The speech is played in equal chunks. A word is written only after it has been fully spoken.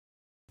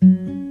We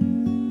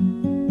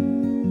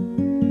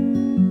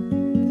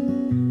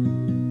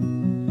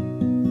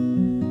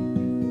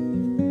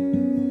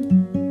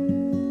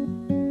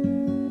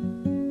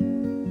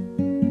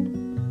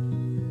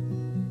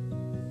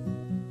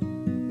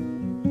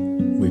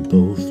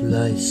both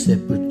lie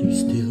separately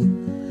still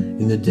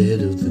in the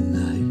dead of the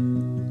night.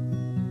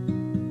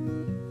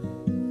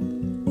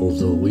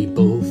 Although we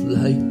both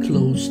lie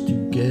close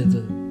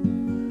together,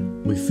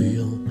 we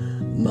feel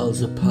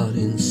miles apart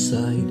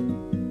inside.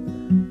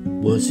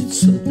 Was it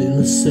something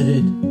I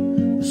said,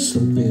 or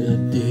something I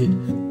did?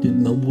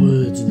 Did my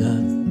words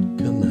not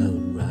come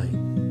out right?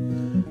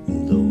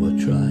 And though I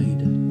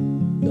tried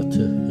not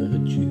to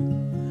hurt you,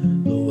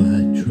 though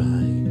I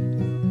tried,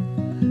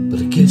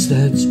 but I guess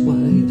that's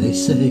why they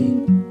say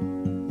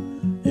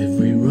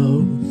every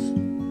rose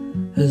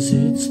has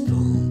its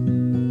thorn.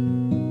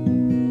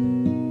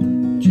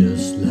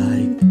 Just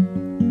like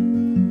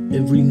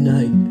every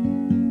night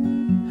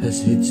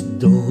has its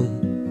dawn.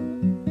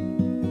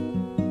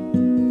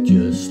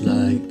 Just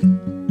like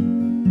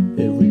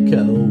every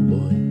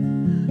cowboy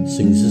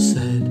sings a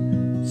sad,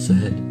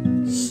 sad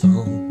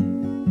song.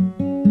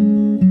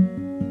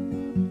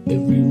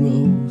 Every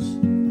rose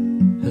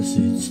has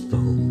its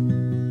thorn.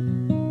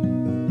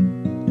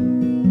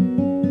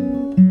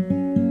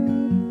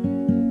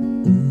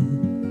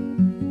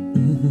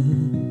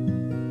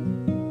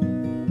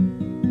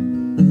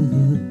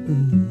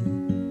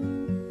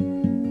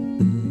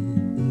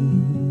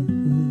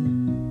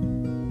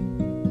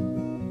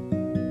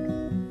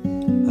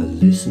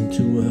 Listen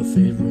to our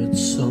favorite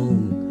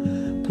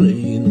song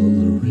playing on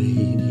the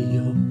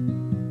radio.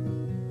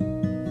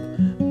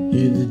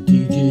 Hear the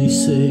DJ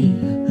say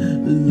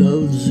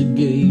love's a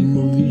game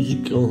of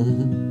easy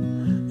come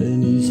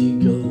and easy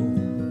go.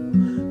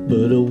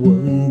 But I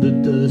wonder,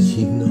 does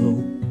he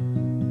know?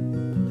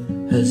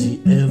 Has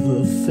he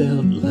ever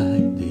felt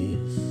like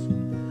this?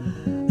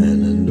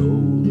 And I know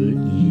that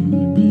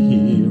you'd be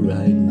here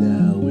right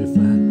now if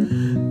I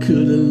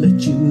could have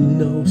let you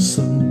know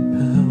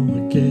somehow, I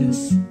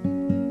guess.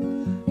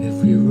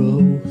 Every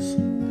rose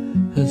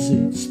has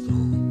its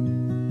thorn.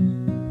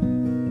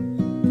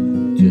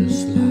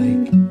 Just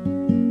like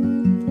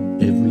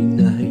every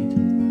night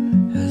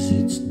has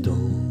its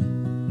dawn.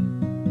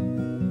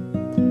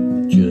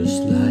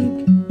 Just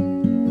like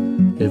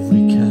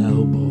every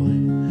cowboy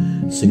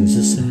sings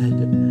a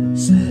sad,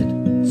 sad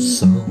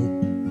song.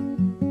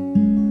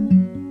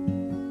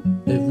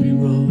 Every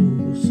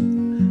rose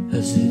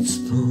has its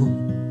thorn.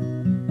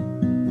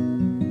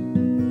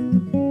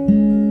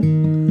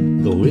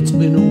 Though it's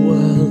been a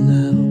while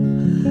now,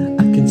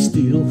 I can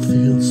still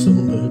feel so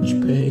much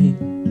pain.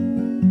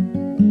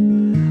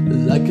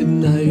 Like a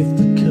knife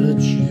that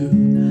cuts you,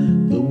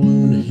 the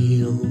wound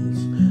heals,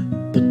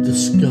 but the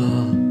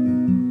scar,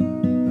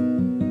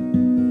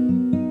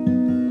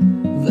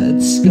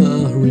 that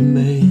scar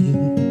remains.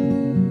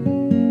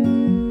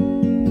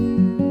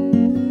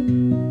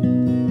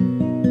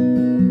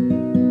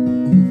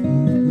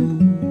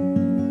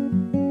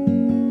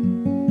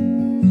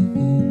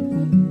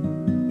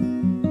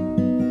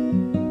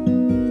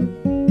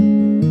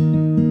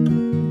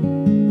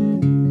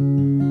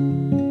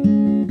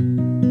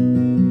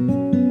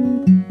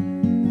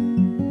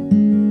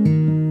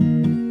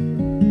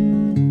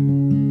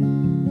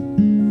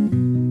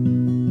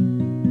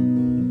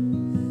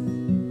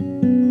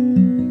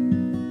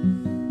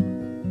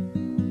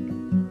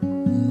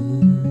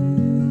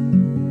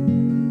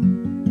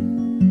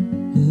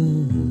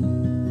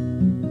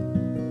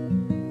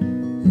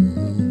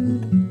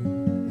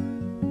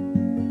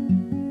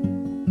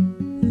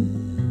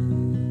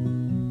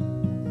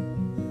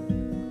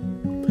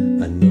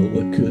 I know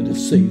I could have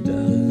saved our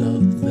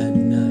love that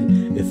night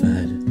if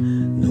I'd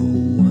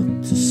known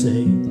what to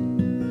say.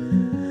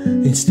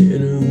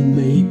 Instead of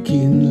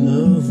making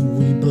love,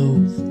 we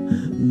both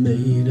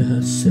made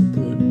our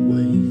separate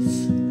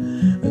ways.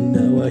 And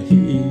now I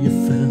hear you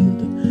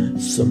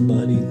found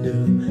somebody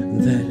new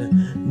that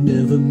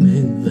never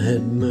meant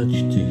that much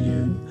to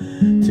you.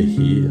 To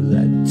hear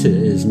that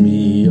tears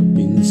me up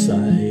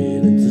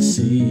inside, and to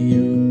see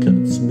you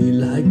cuts me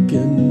like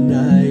a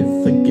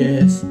knife, I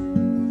guess.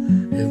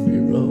 Every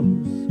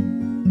rose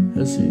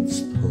has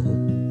its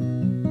thorn.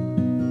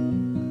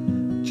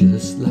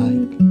 Just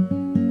like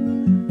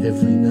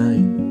every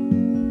night